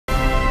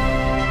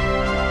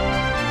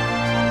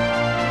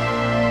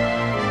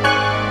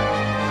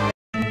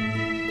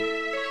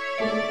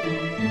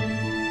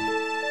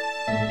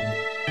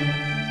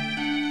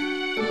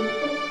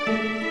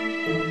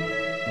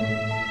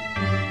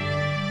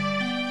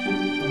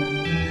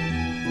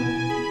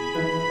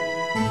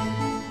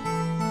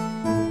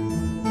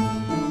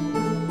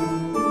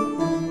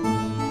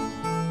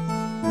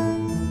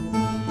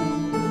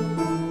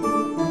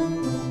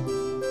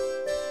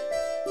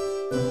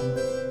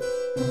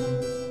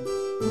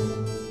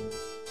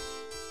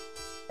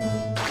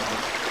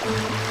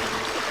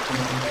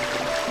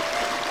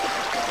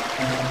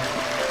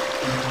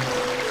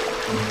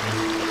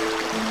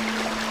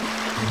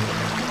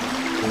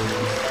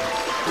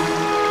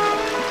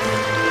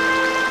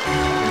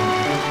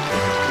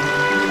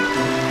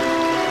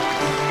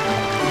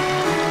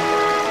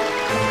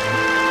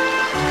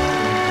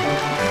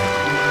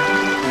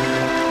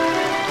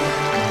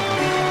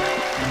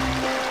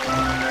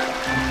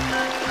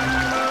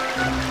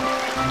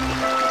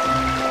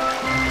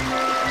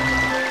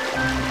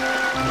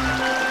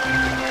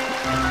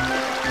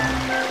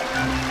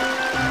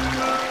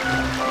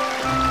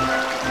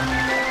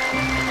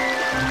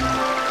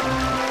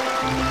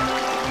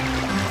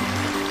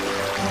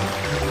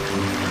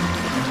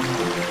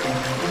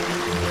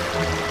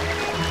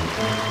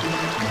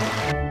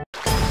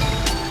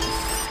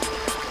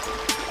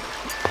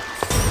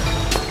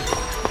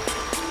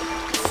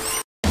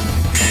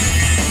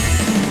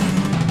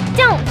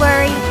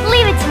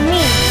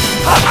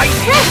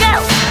No!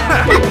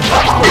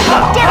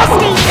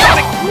 Devastation!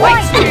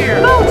 Light Spear!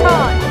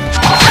 Photon!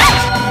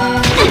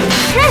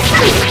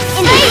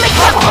 Inflict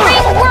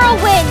Supreme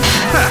Whirlwind!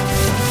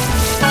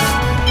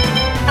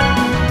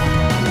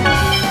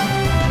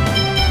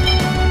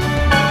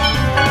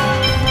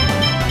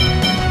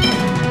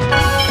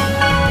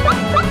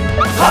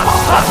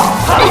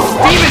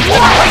 Demon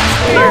Light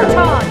Spear!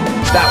 Photon!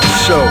 That was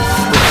so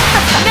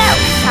No!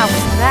 How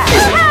was that?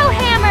 Cow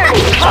Hammer!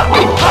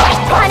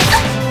 Punch!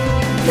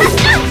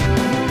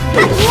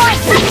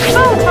 Light!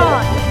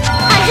 Photon!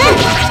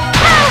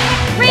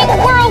 Ring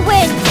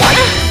Whirlwind!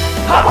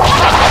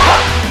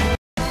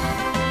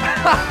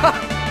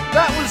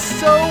 That was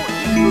so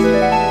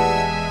easy!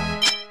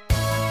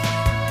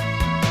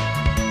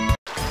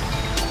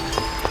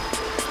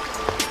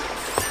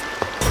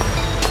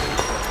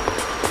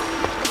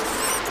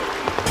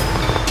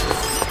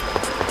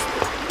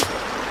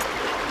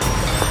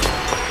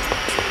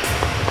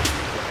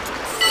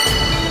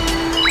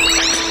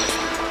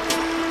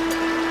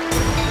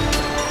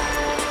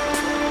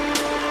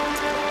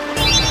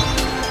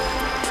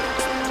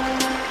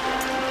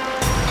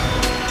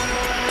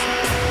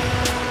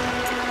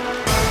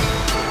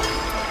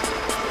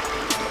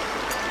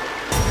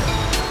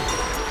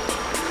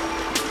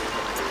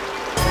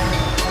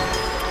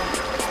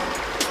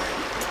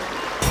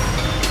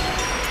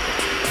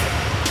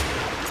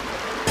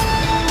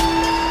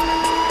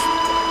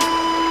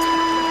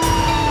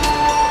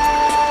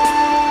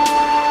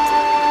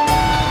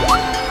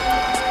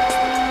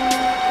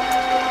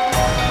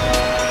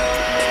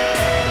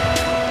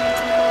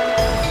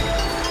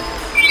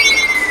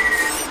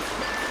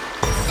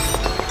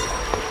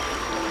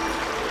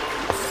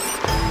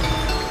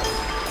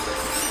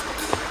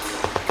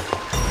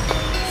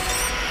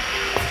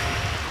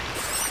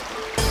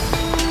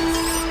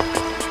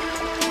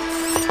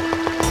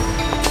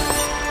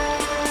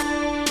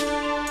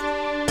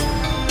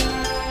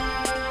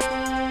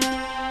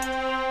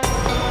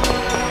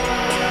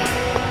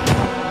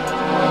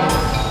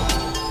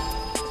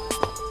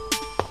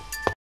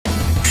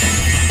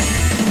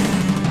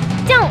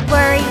 Don't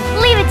worry,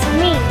 leave it to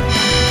me.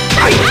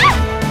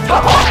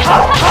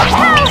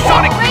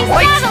 Sonic Raise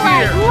Light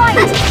satellite! Spear!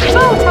 Light!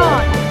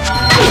 Photon!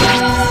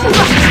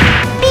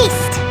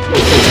 Beast!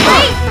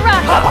 Great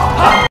thrust!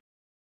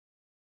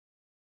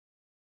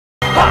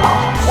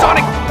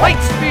 Sonic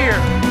Light Spear!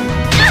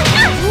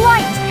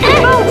 Light!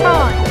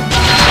 Photon!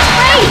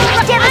 Great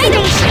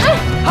devastation!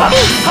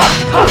 Beast!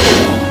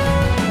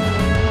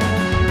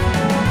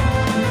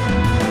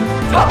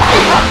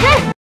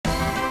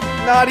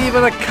 Not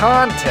even a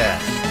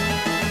contest!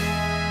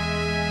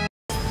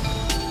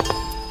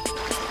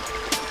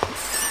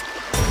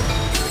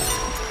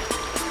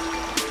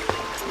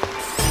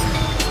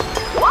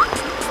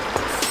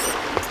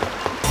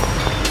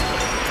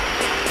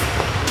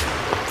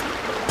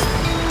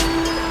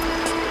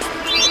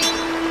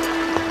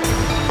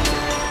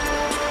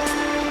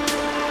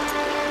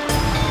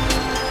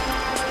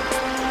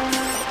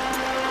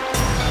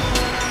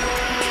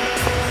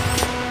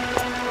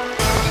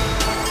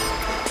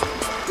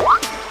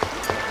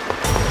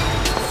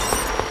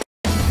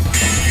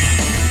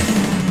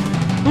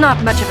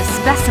 Not much of a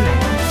specimen.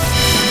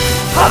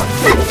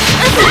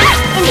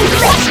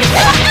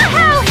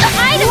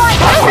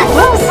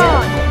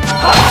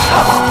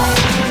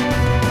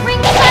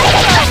 Ring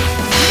cyclone!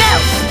 No!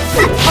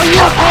 Are you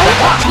okay?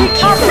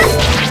 Recover!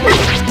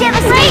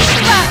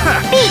 Devastation!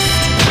 Beast!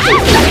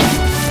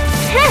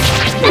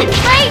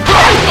 Great!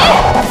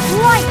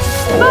 Light!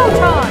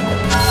 Photon!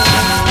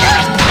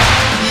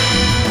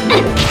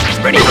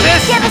 Ready for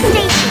this?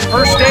 Devastation!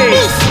 First aid!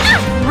 Beast!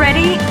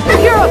 Ready?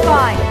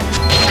 Purify!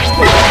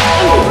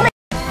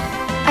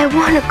 I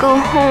want to go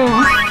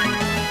home.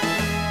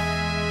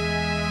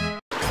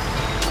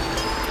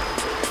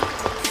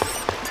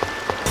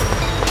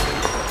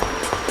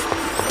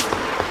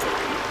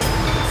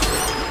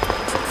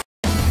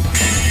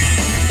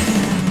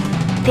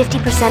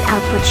 %50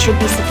 output should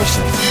be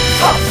sufficient.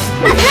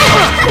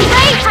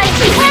 Great!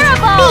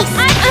 Terrible!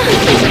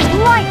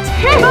 Light!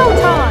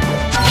 Photon!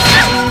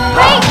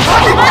 Great!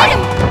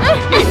 Item!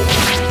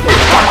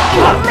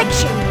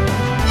 Infliction!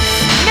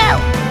 No!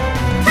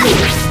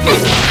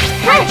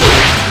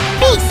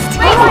 Beast!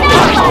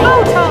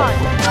 Photon!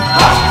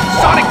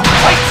 Sonic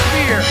Light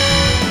Spear!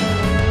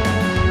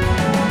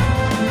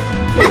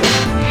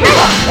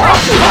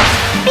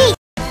 Beast!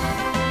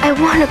 I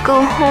want to go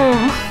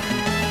home.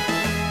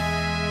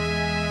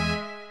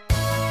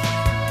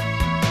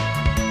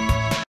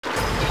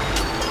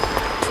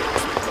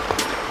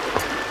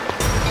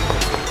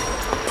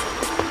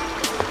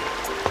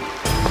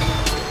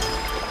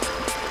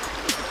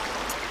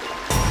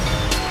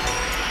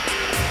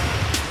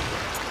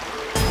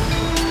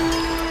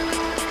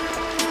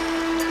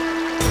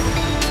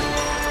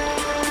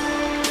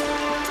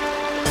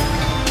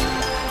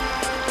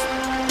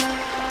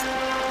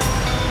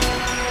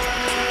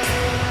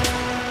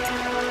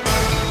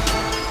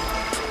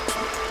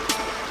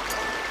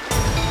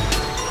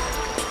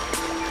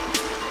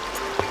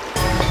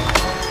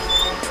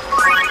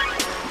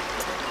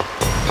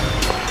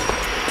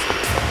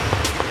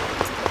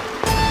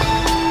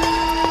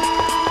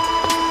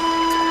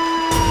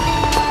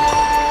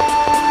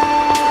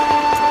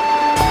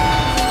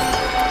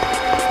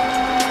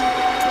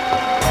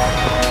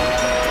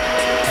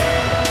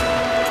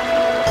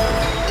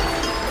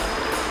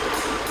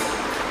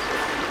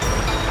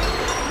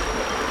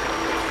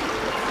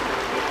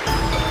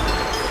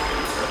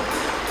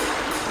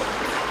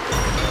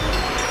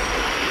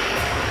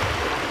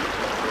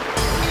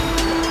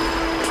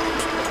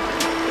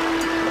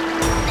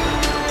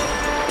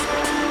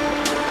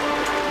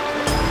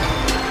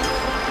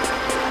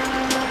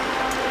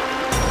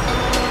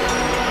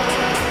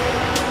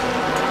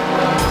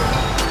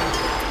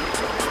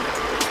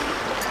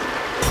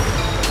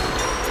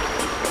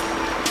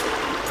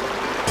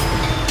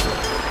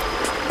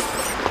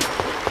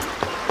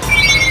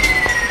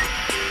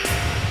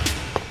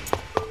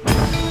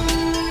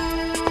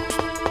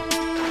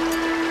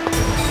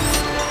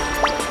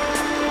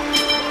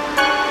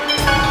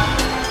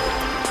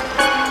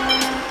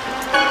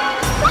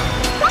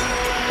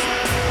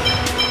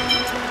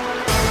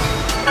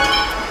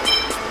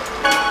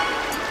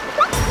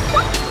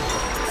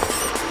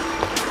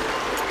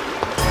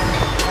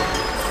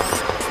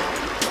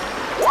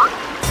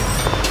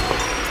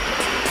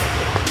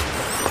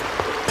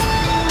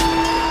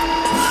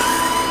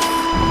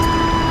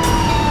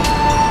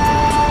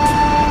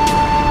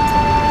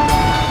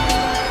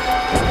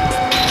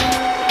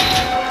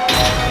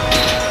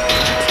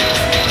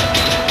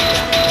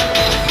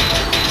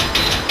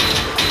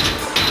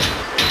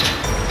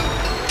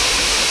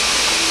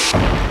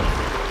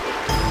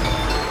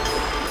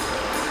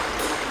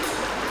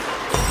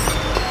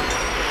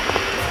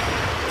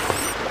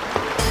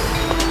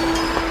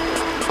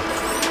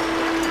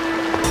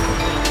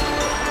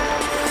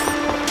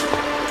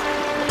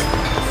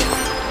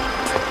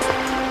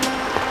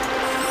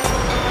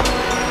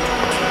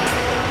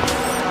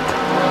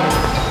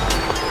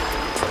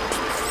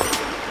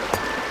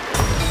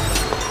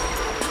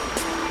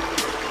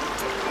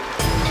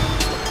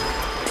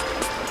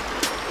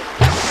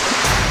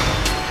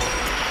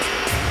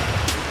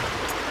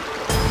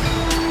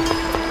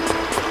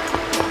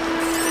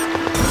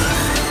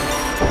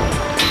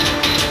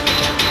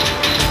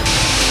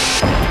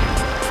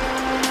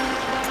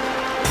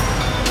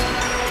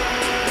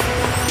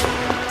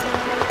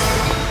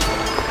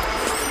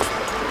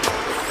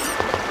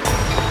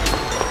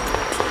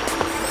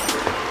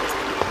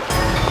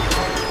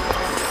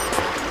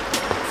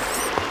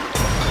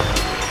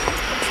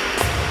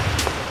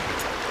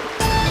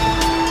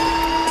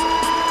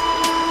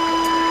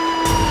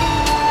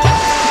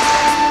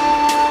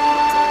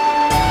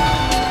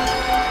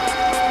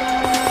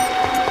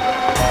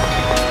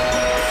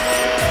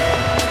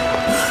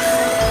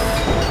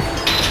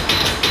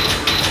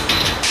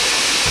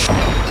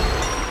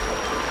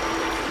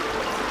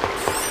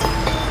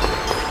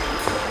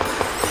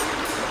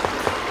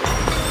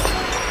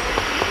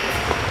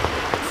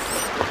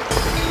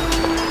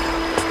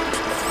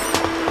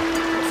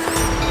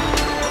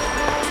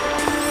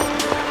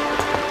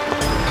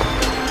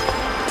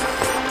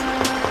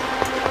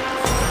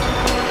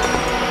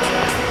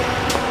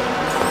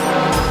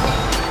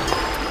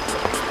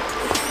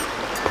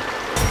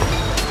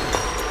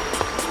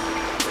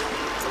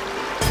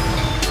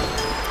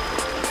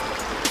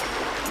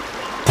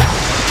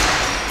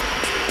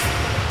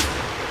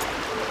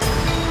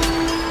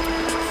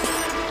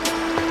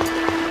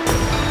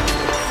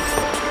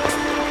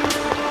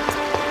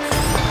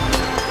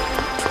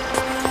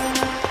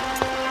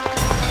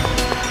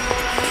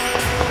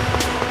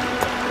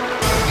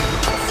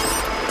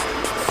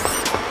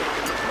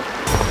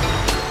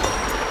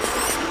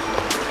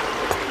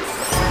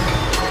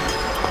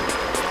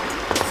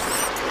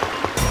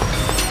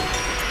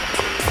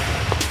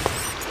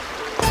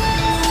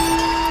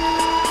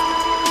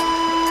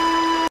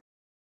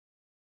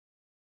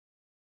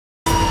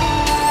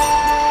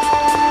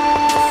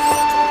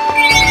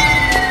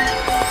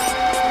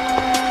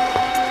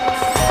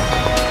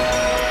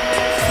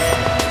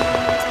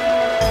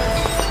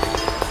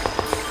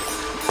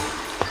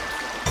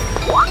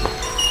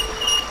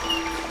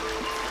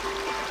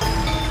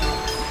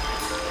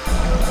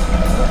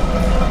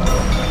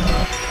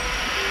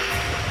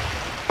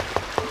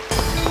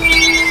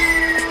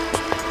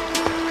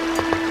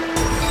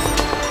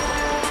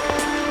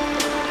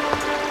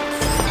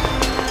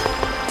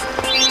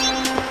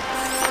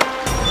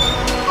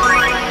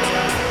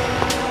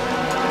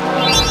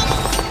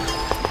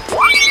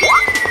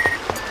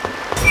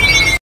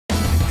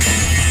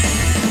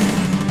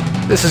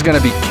 This is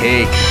gonna be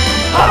cake.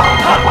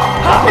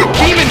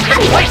 Demon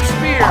light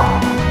spear!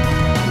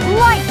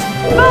 Light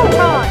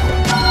photon!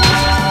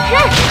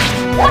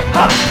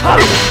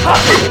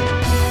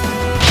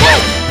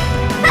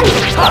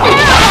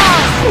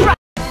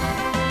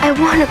 I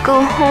want to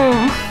go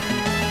home.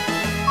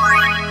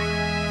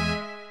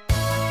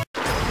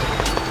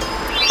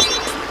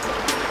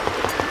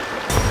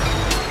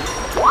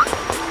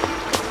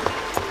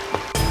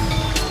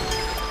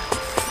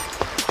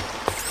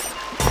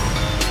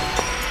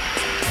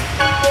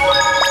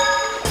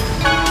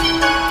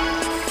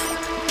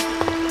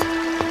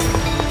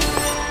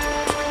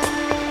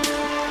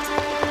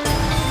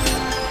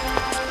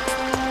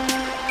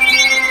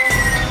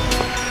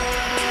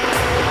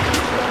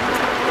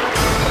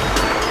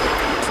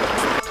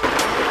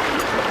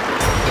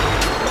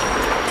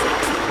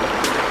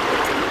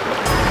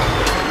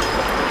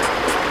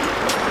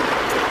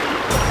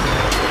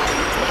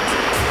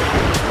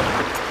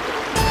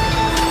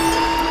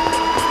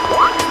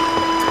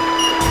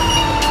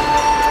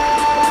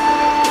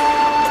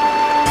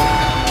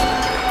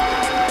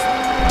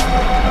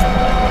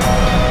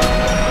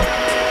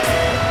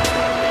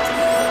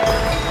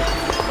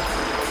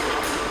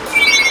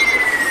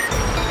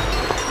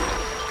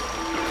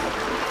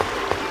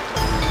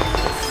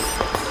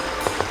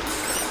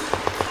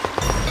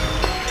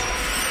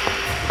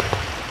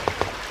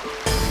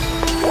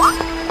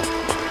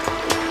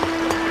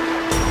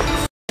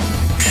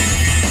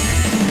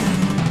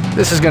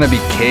 This is gonna be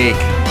cake.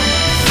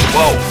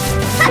 Whoa!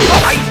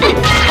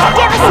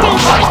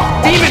 Devastation!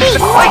 Demon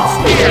light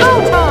spear!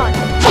 Photon!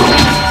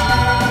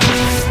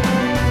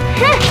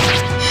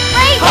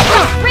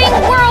 Ring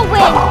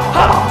whirlwind!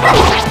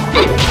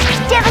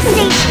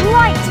 Devastation!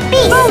 Light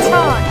beast!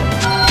 Photon!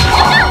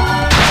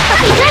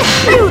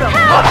 Brutal!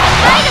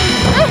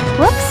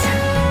 Whoops!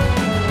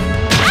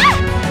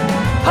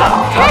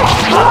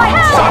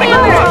 Sonic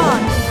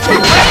Photon!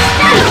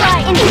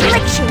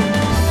 Infliction!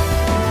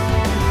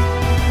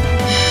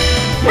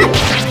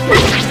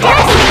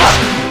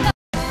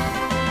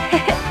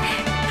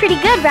 Pretty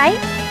good, right?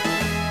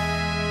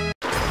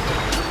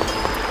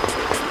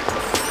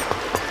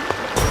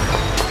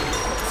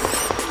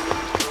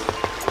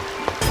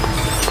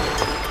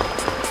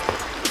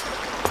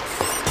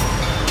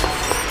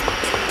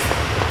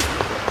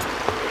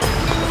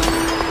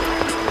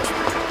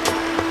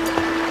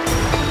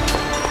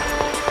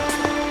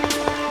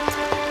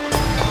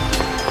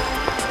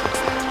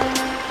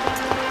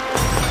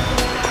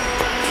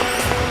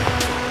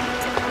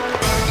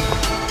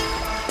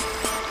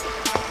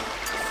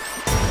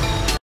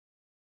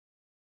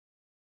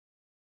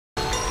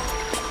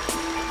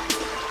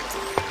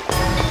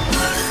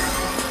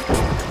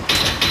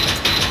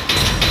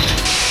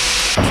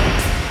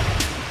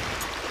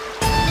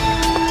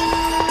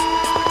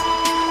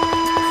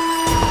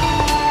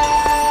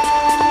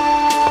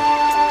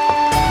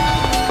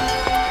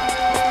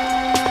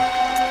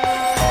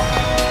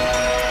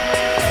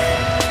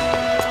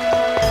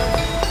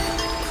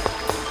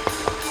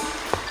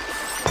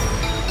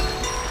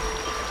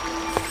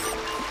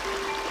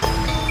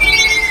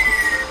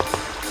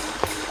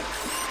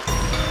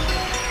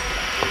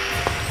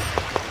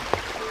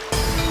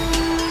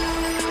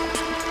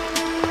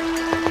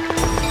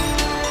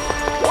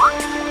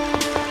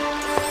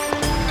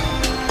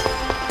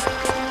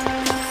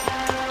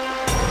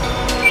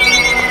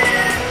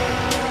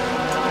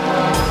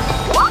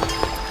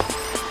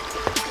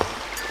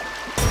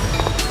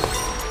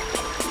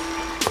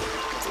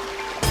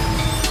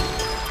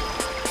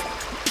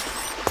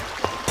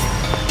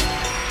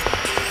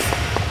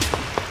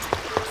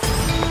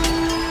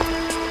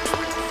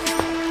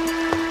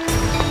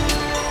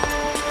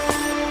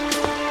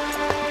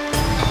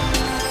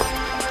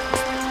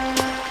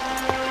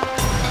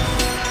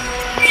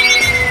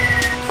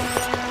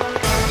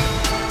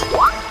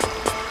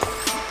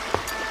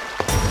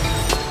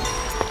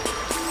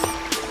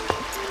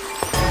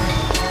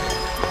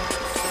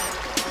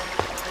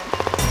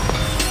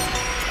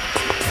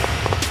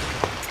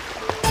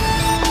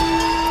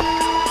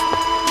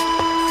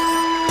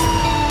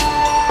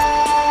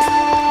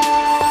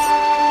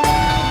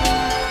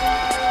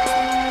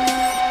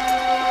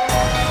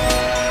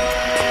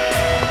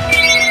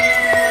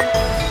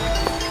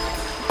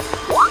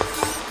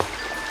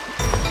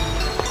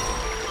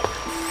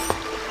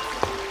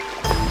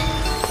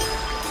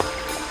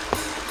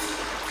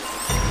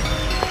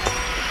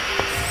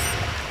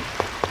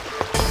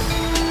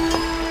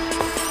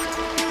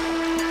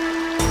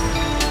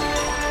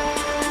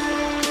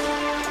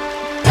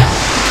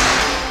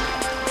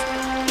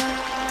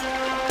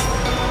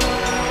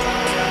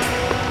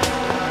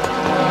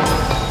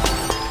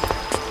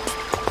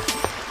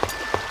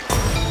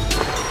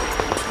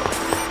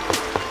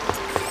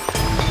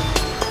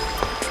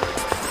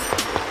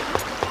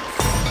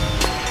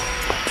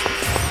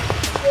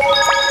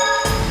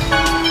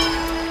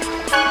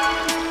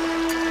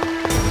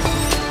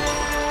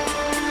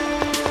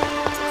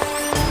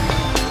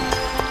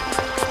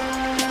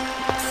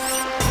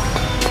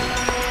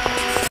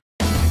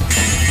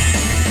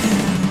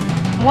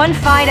 One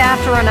fight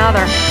after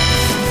another.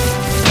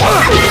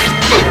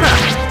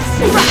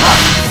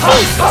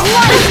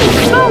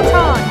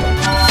 Photon!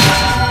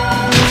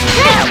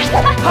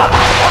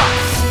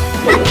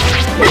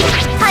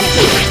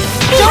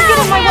 Don't get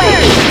in my way!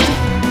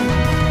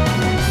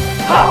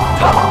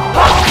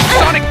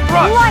 Sonic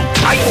Rush! Light!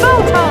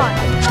 Photon!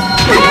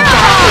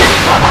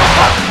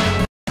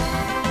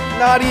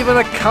 Not even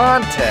a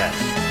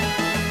contest!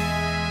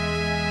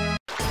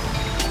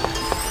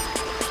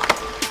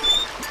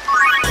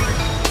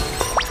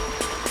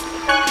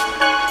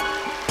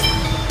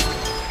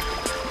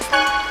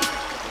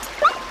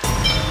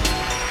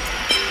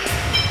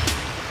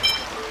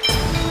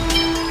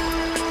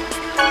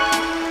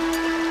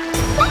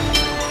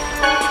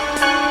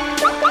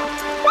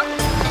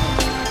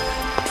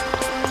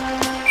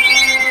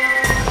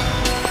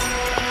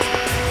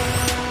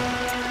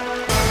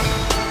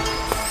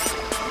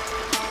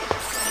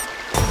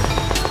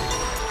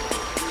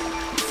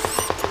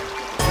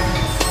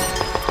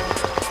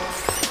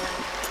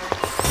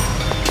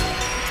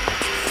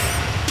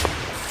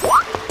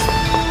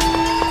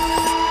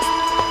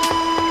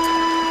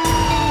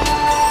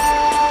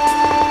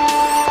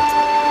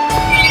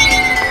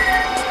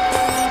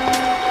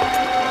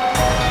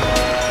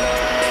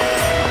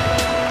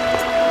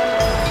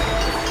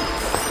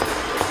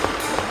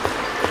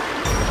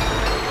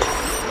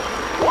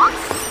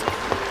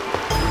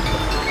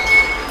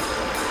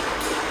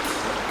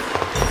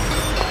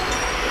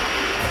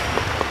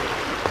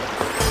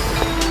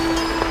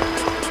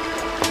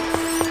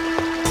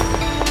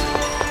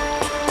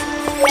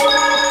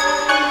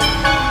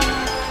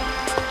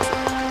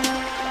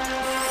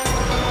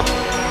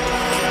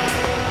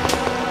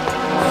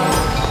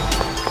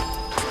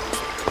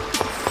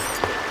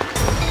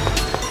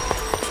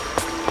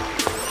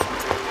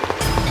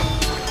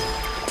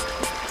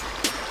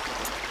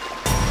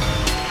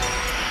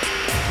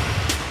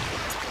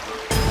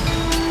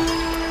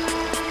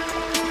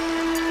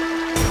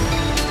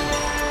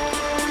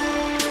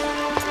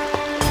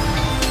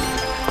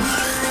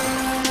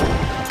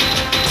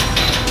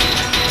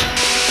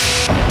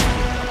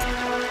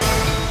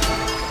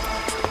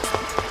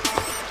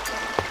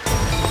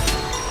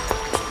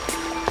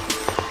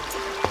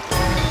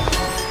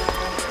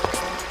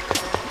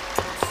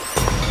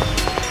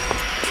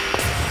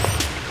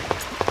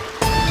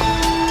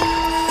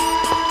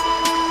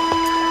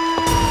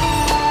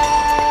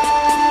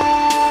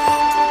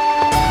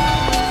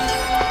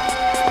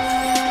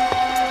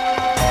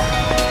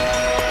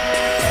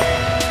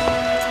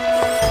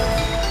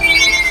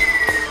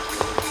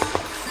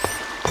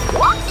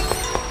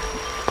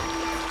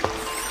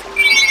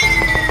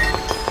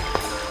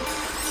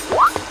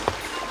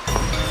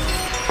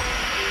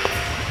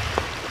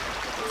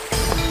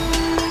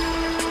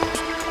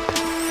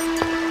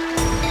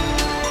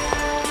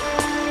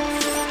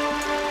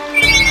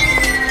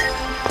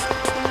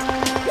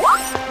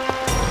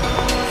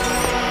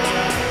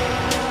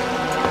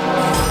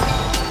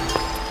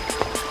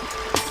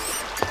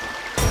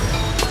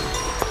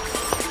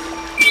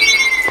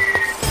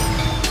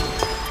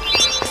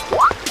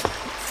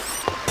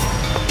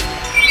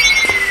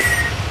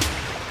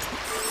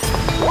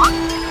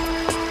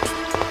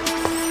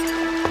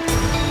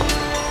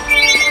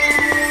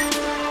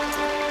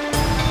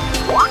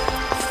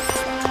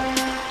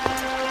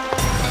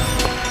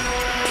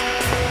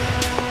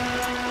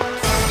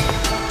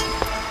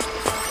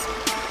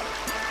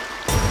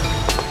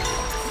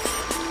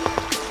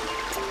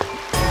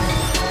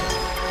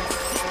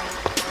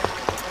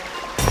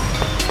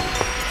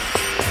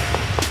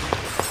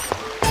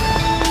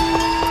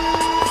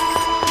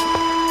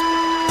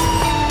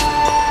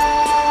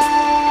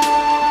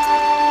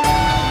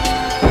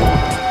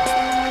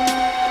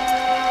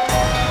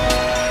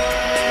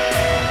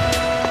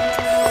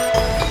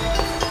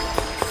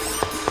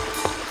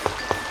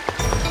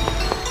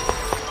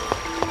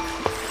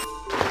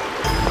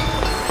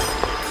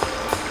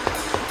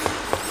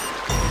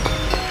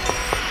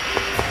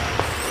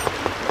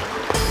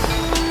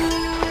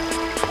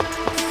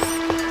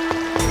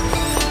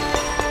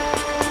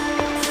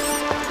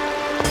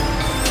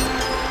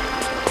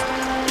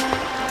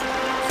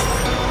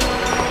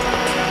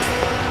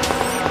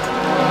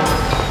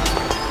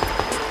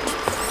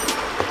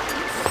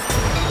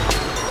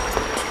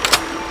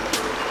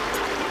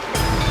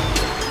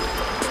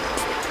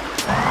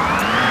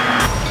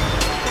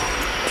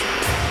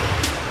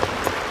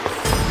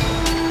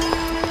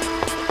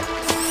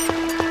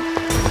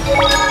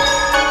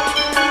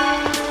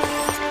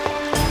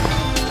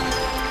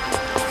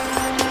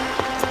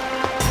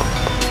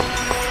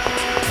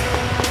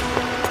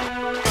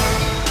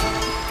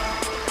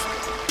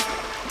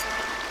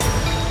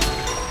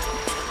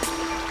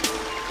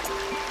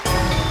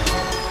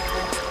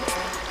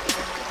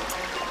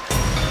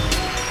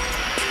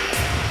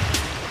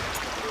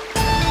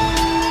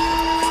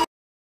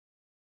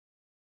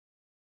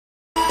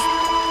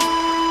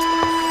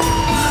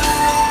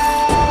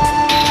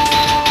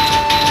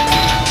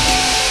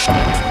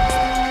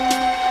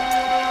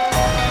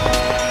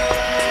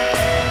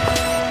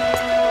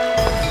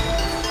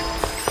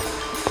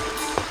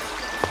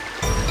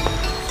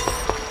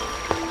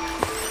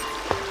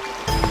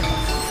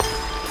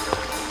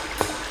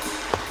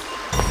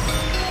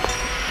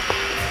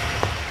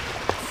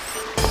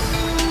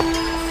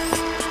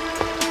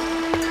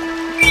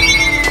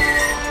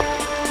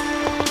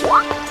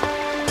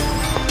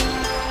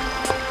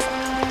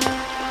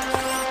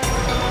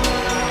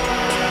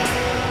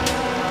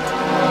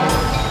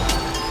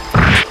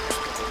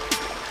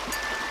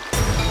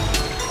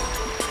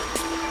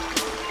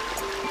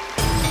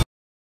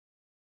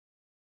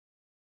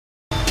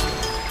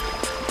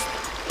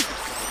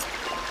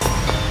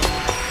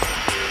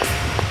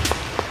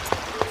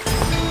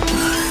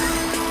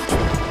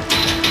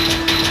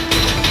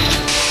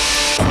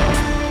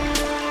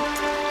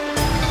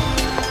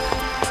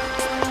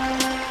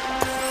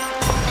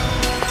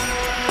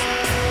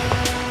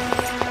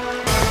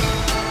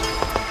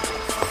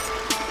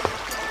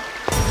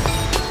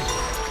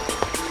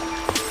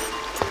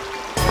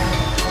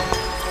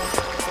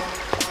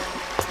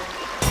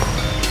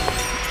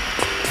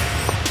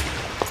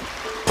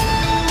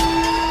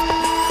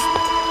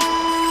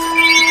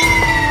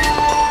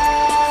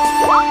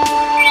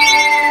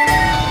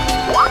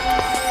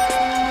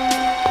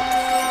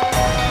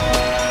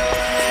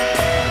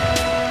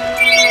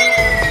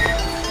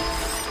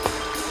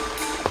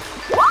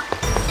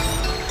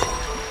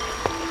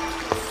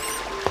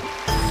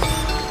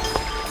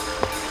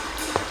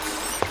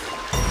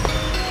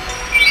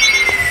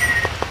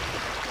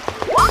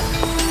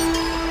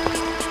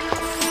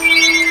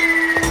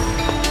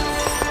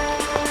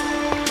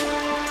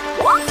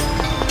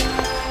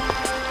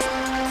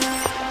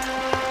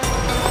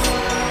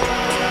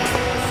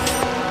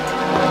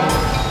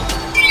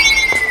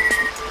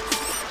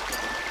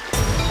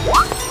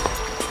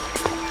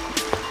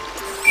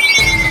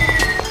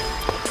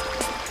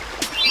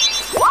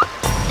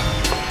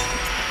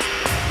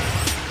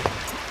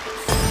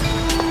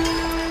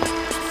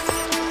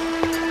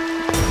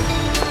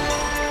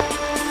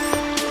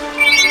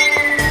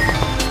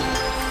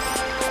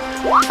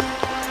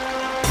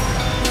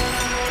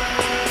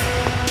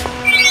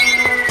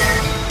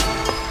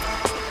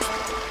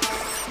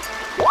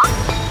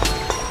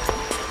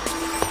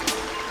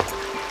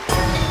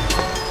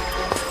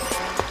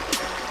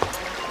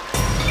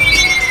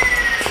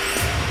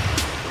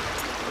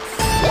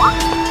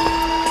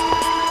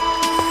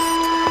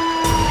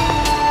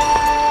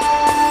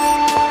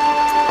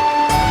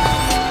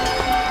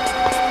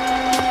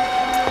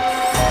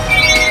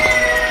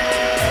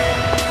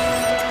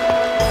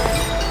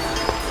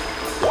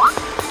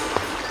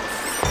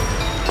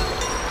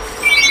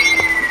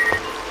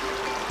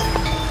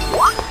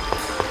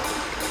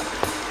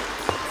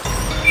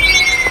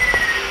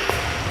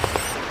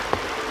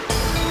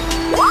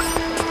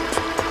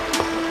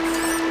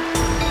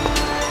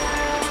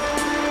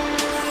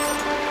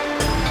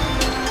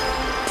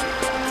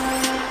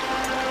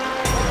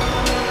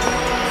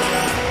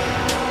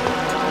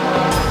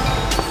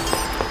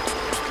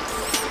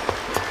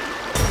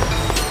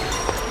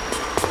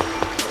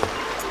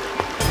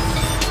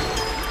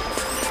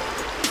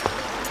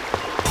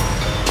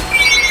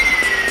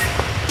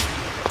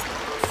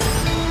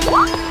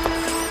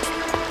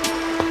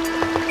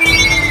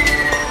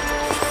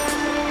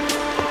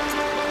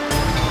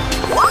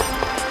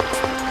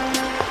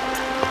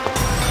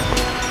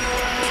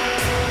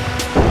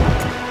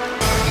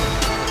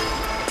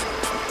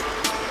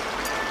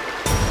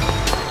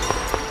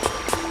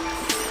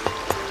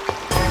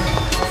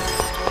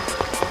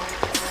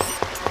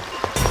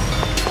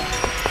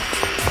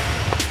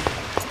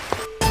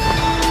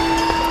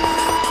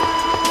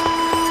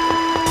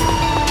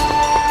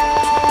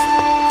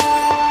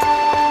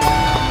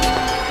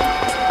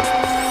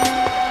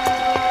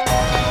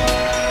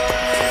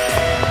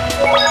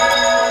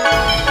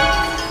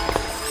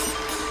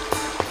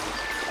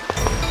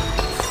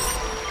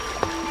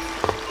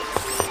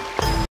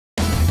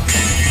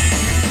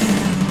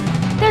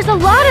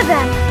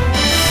 them.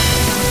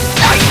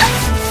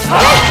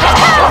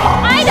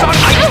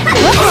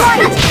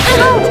 Right!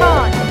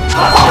 Photon!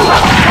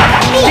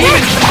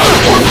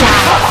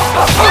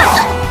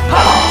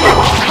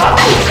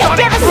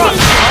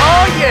 Devastation!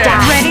 Oh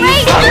yeah! Ready?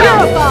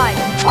 Purified!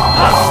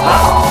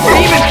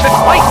 Demons and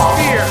light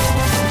spear!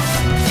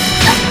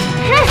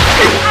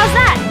 How's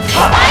that?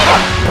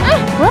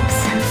 Whoops.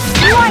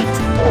 Light!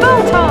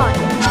 Photon!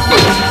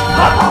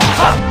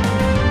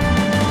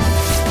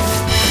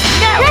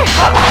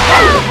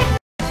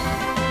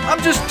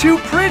 I'm just too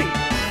pretty!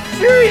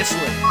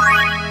 Seriously!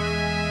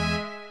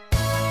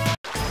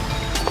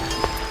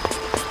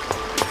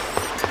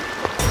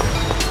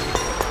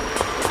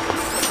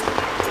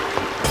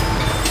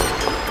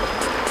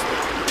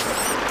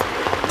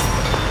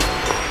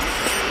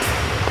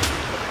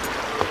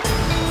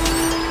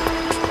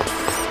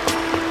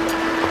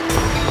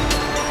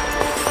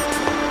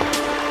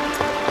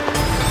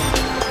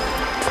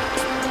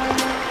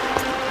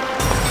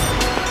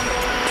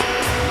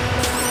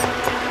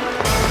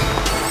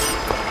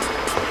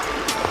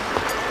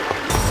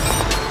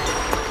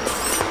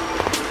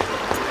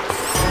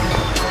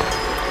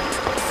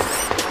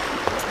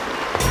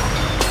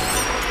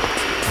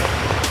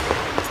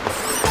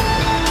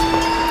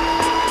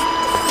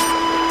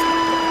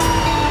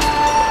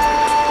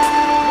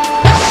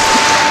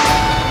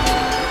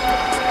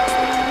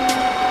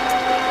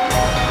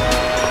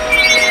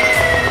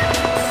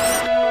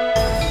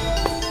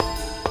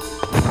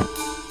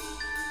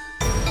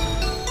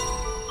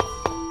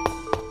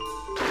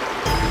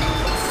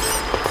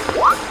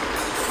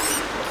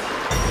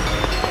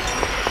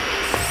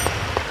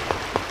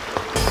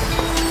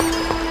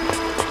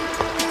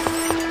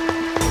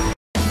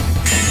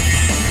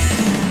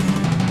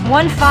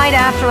 One fight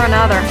after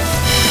another.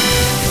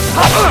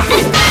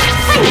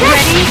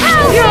 Ready?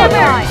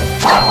 Purified!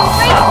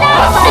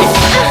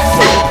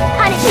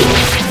 Punishment!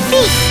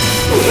 Beast!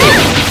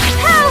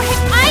 How?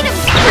 Item!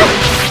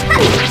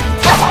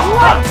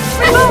 Light!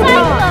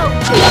 Photon!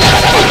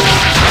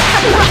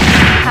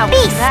 How was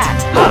Beast! that?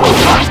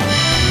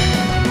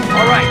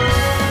 Alright,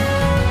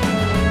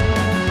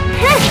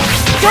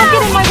 Don't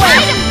get in my way!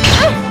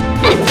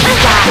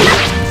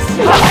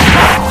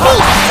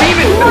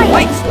 demons and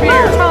light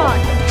spear! Photon!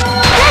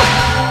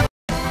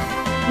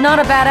 Not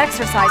a bad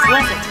exercise,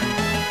 was it?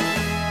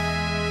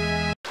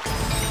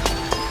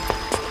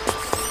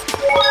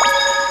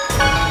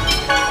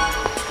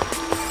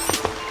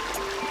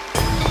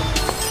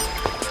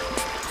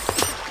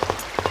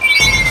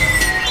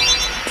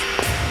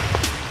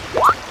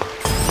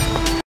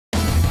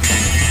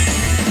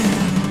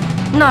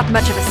 Not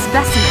much of a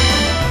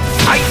specimen.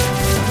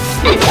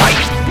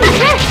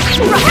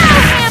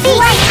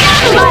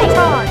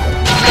 Photon!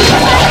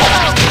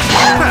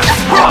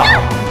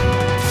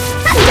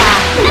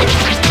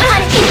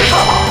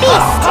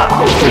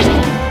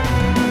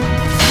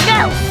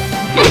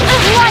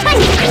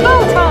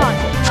 Photon!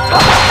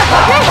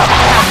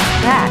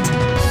 That.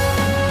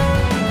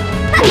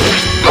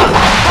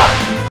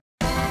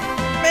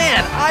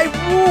 Man, I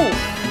rule!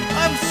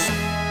 I'm s-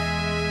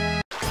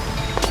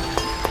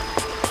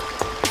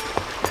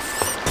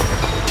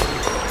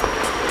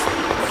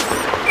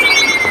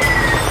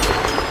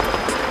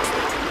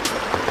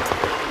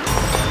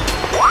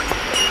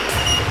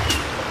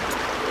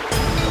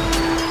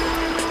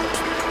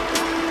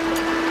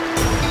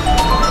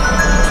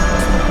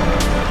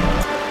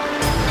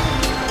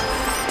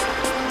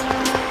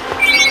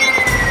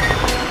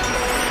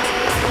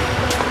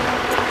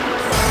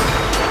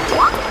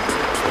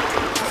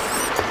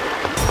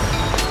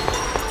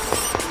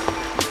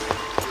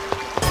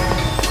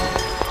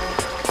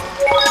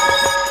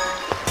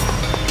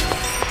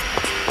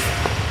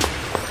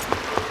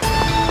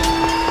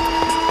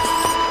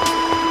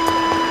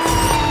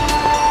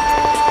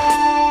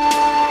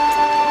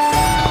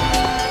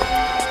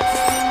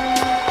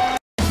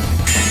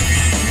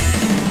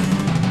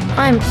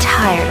 I'm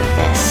tired of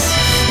this.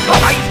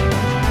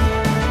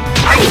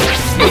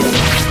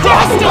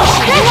 Devastation!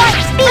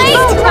 Speed!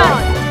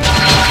 Photon!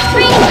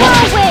 Green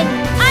whirlwind!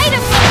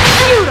 Item!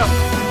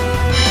 Beautiful!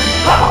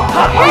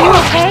 Are you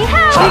okay?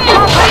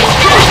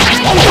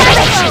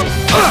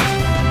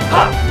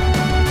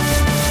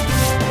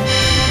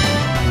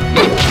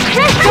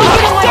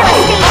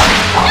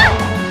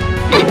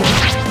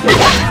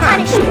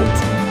 Punishment!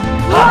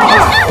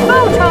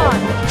 Photon!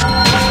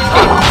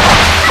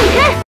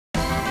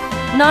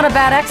 Not a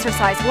bad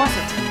exercise, was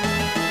it?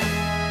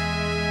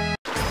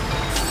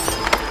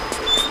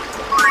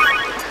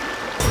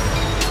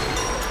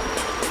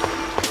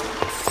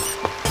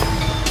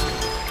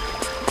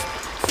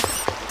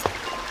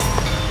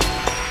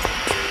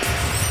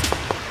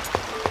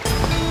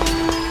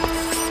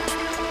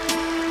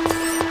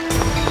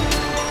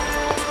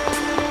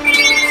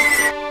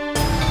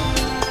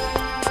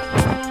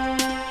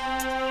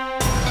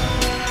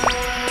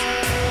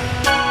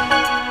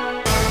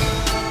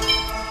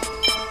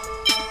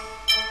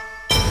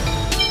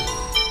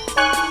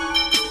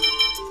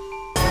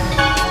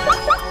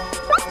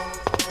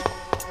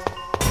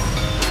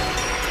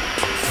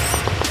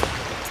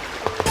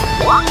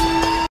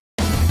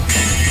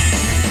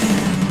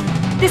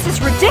 This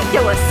is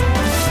ridiculous!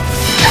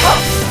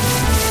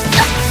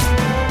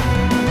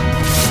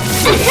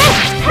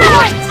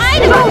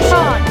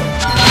 Photon!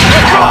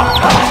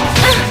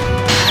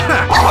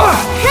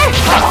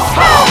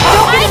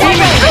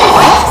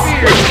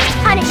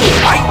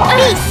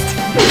 Beast!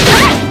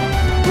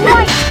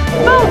 White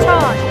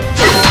Photon!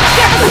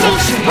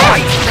 Devastation!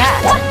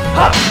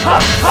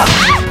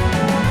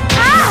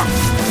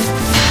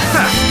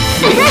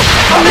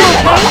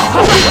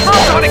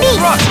 Sonic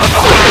thrust!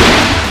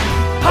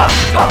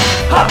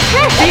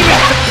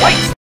 Demon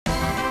lights!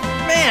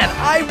 Man,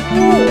 I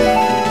rule!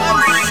 I'm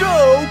so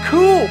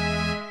cool!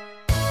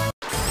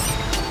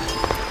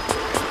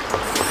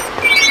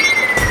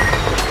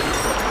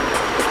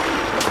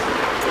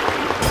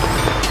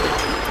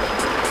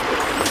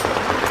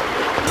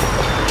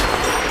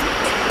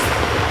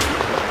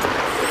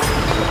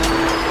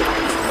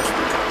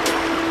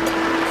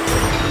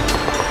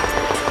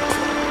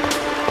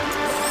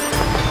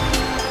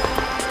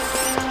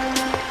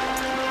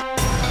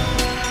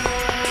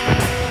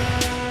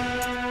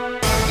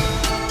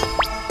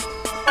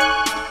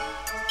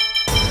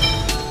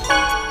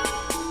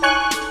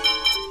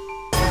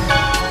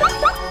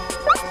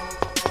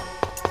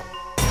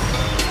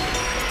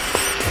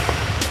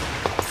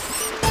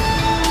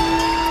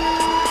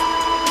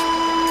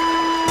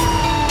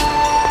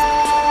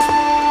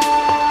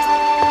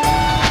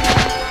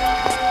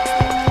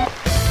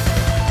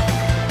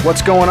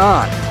 What's going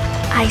on?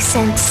 I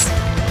sense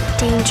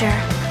danger.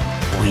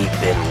 We've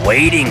been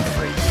waiting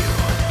for you,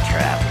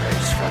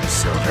 travelers from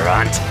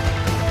Silverant.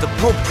 The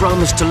Pope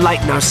promised to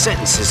lighten our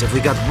sentences if we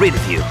got rid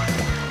of you.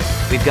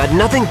 We've got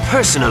nothing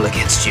personal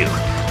against you,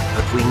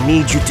 but we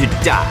need you to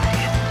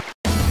die.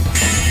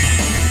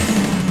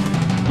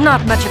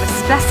 Not much of a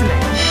specimen.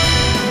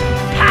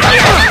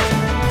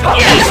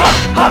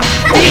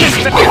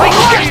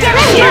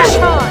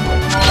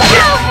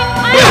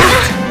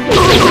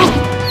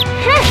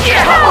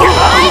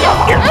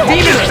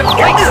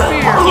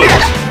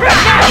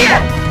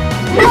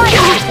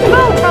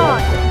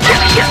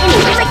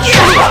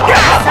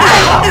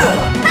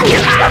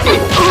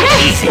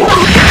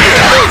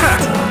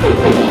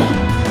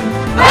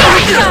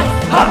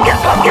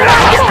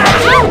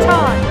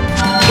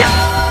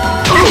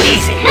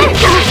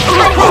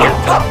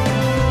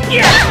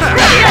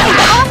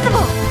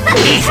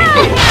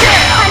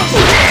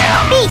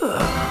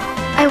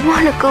 I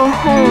want to go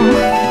home.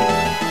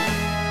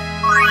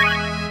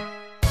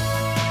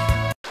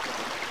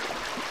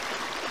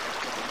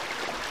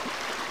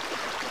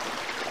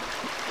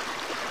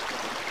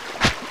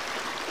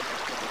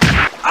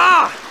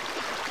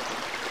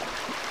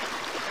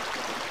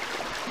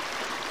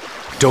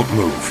 Don't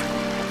move.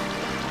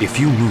 If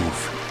you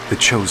move, the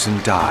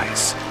Chosen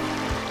dies.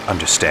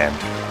 Understand?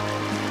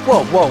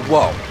 Whoa, whoa,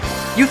 whoa.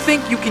 You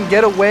think you can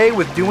get away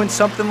with doing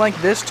something like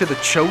this to the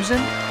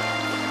Chosen?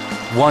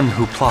 One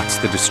who plots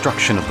the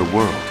destruction of the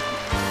world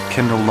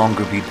can no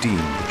longer be deemed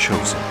the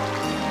Chosen.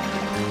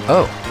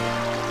 Oh.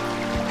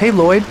 Hey,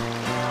 Lloyd.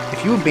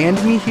 If you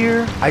abandon me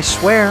here, I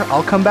swear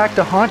I'll come back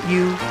to haunt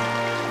you.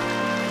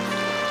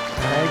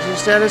 I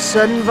just had a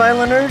sudden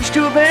violent urge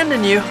to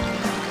abandon you.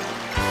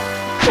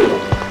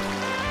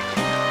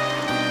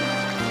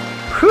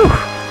 Whew.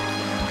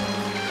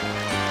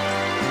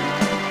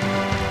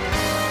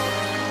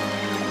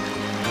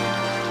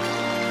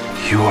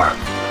 You're...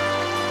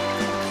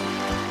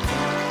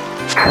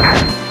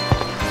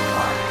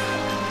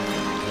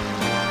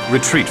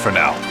 Retreat for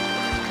now.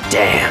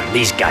 Damn,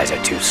 these guys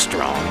are too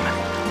strong.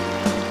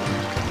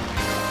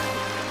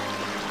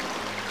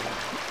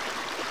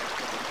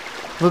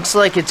 Looks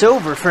like it's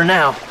over for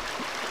now.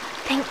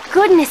 Thank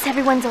goodness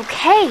everyone's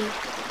okay.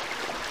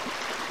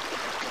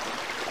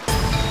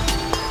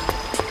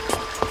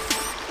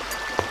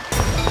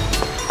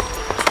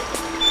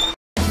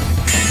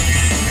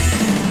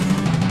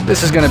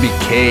 This is gonna be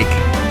cake.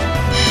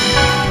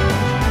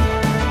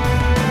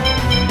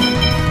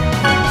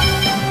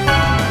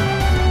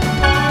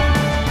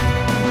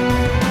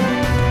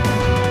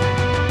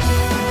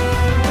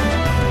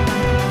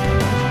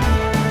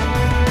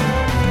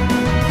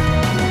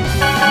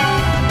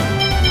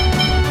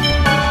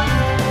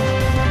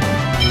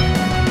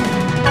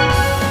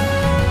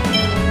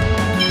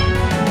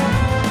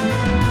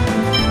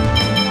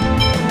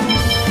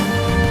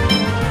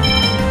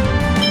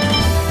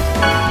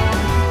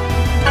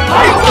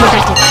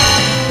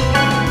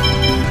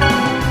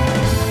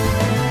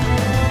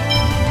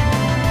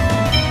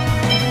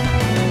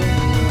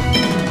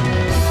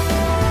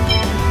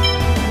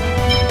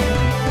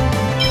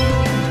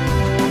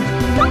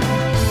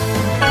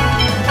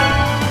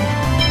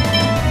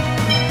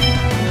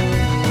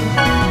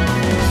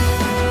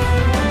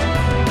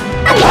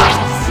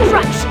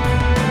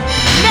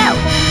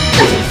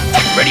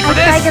 Ready for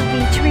this? I beg of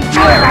thee to reveal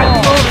thy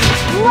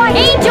glory. Light.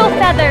 Angel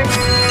feathers!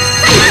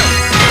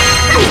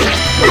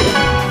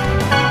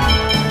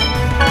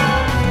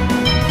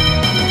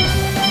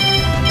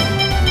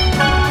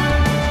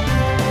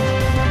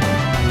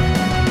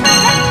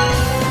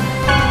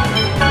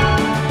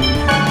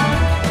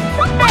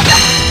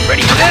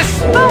 Ready for this?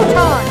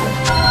 Photon!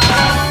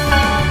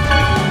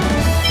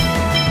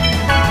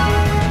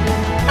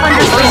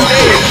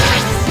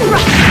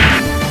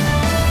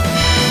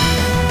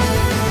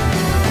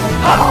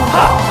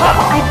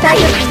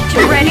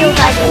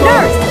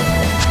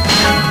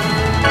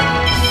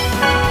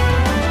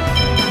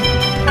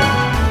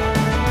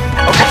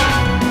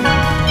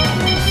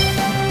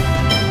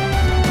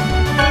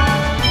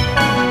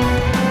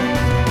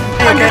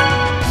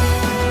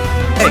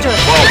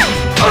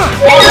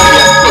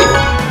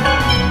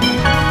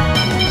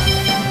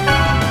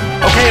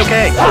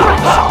 Okay.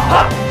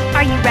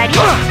 Are you ready?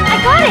 I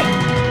got it!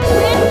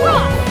 Grand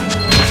Frost!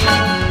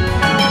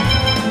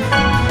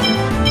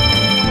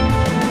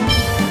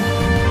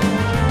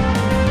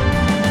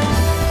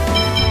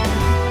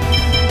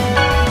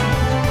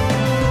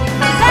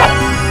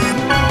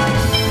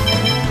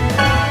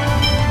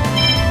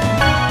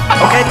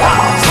 Okay.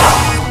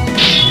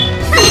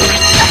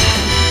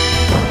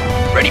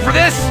 Ready for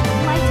this?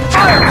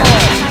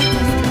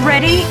 Fireball!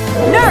 Ready?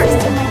 Nurse!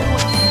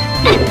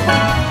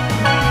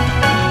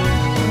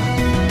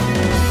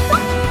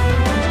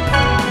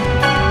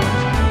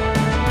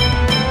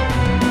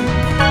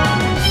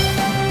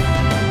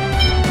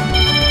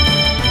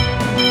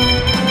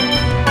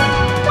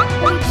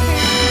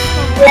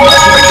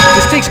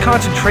 This takes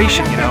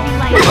concentration, you know.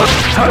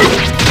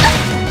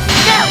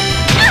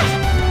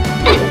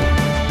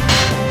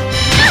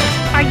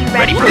 Are you Ready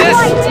ready? for this?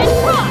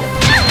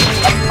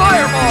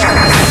 Fireball!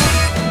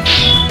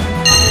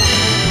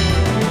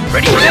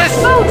 Ready for this?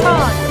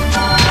 Photon!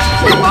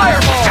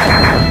 Fireball!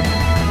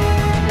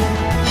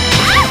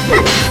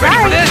 Ready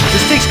for this?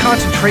 This takes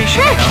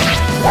concentration, you know.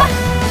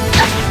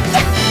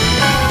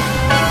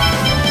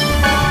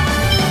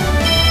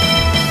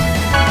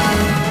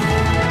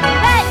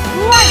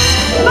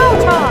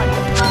 Photon!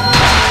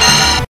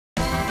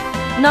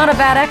 Not a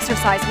bad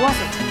exercise, was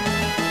it?